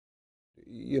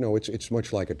You know, it's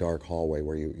much like a dark hallway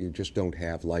where you just don't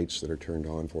have lights that are turned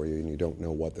on for you, and you don't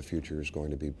know what the future is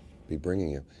going to be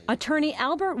bringing you. Attorney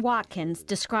Albert Watkins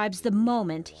describes the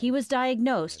moment he was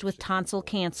diagnosed with tonsil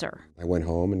cancer. I went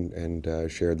home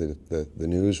and shared the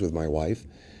news with my wife.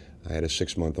 I had a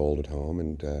 6-month-old at home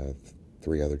and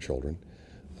 3 other children,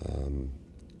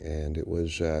 and it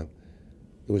was a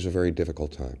very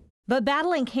difficult time. But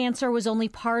battling cancer was only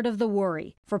part of the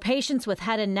worry. For patients with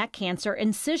head and neck cancer,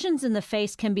 incisions in the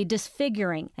face can be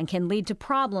disfiguring and can lead to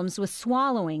problems with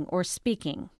swallowing or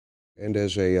speaking. And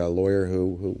as a lawyer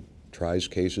who tries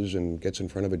cases and gets in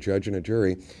front of a judge and a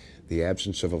jury, the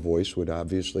absence of a voice would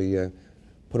obviously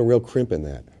put a real crimp in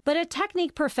that. But a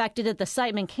technique perfected at the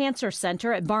Siteman Cancer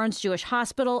Center at Barnes Jewish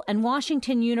Hospital and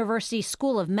Washington University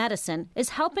School of Medicine is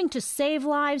helping to save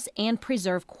lives and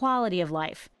preserve quality of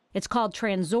life. It's called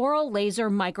Transoral laser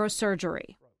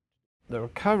microsurgery. The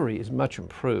recovery is much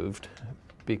improved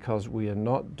because we are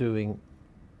not doing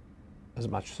as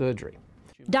much surgery.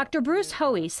 Dr. Bruce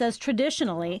Haughey says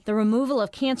traditionally, the removal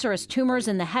of cancerous tumors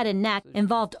in the head and neck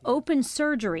involved open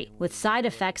surgery with side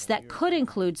effects that could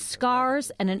include scars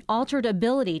and an altered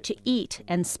ability to eat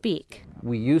and speak.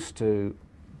 We used to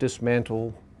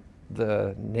dismantle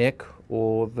the neck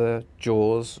or the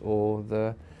jaws or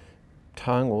the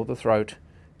tongue or the throat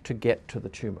to get to the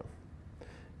tumor.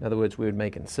 In other words, we would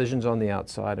make incisions on the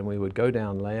outside and we would go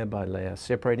down layer by layer,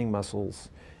 separating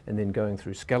muscles and then going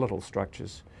through skeletal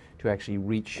structures to actually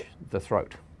reach the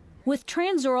throat. With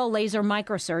transoral laser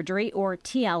microsurgery, or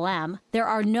TLM, there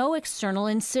are no external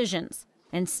incisions.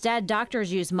 Instead,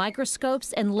 doctors use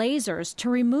microscopes and lasers to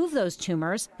remove those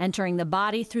tumors, entering the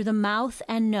body through the mouth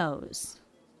and nose.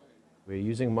 We're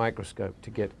using a microscope to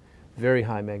get very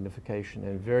high magnification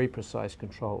and very precise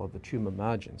control of the tumor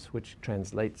margins, which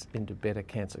translates into better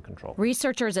cancer control.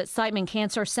 Researchers at Siteman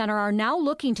Cancer Center are now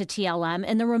looking to TLM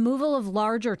in the removal of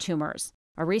larger tumors.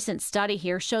 A recent study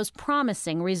here shows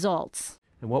promising results.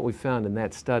 And what we found in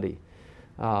that study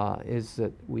is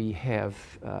that we have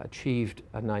achieved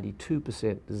a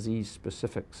 92%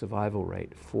 disease-specific survival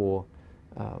rate for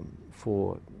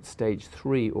stage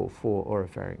 3 or 4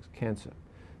 oropharynx cancer.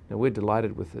 Now, we're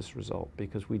delighted with this result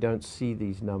because we don't see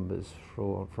these numbers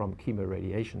from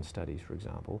chemoradiation studies, for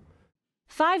example.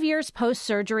 5 years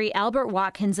post-surgery, Albert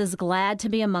Watkins is glad to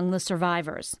be among the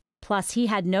survivors. Plus, he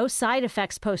had no side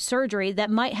effects post-surgery that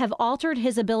might have altered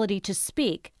his ability to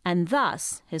speak and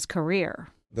thus his career.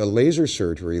 The laser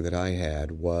surgery that I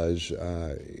had was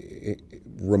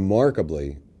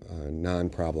remarkably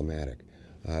non-problematic.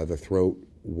 The throat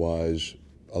was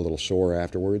a little sore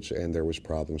afterwards and there was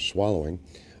problems swallowing.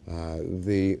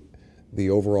 The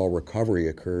overall recovery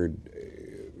occurred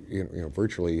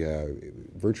virtually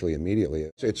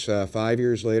immediately. It's 5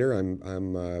 years later.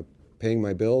 I'm paying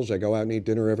my bills. I go out and eat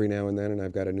dinner every now and then, and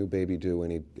I've got a new baby due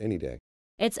any day.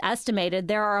 It's estimated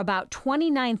there are about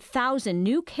 29,000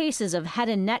 new cases of head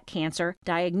and neck cancer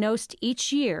diagnosed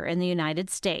each year in the United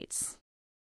States.